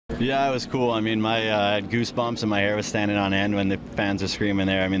Yeah, it was cool. I mean, I had goosebumps and my hair was standing on end when the fans were screaming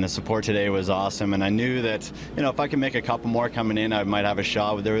there. I mean, the support today was awesome, and I knew that, if I could make a couple more coming in, I might have a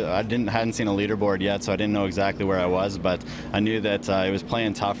shot. I hadn't seen a leaderboard yet, so I didn't know exactly where I was, but I knew that it was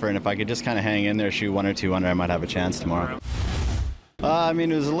playing tougher, and if I could just kind of hang in there, shoot 1 or 2 under, I might have a chance tomorrow. I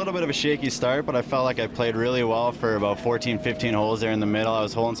mean, it was a little bit of a shaky start, but I felt like I played really well for about 14, 15 holes there in the middle. I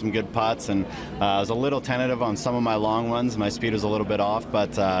was holding some good putts, and I was a little tentative on some of my long ones. My speed was a little bit off,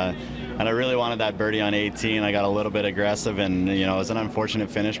 but and I really wanted that birdie on 18. I got a little bit aggressive, and it was an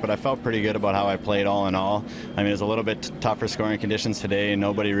unfortunate finish, but I felt pretty good about how I played all in all. I mean, it was a little bit tougher scoring conditions today.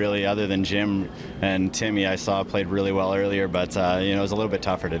 Nobody really, other than Jim and Timmy, I saw played really well earlier, but it was a little bit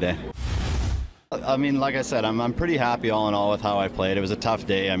tougher today. I mean, like I said, I'm pretty happy all in all with how I played. It was a tough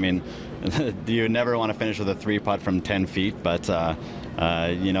day. I mean, you never want to finish with a 3-putt from 10 feet, but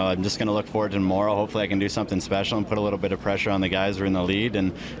I'm just going to look forward to tomorrow. Hopefully I can do something special and put a little bit of pressure on the guys who are in the lead,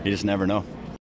 and you just never know.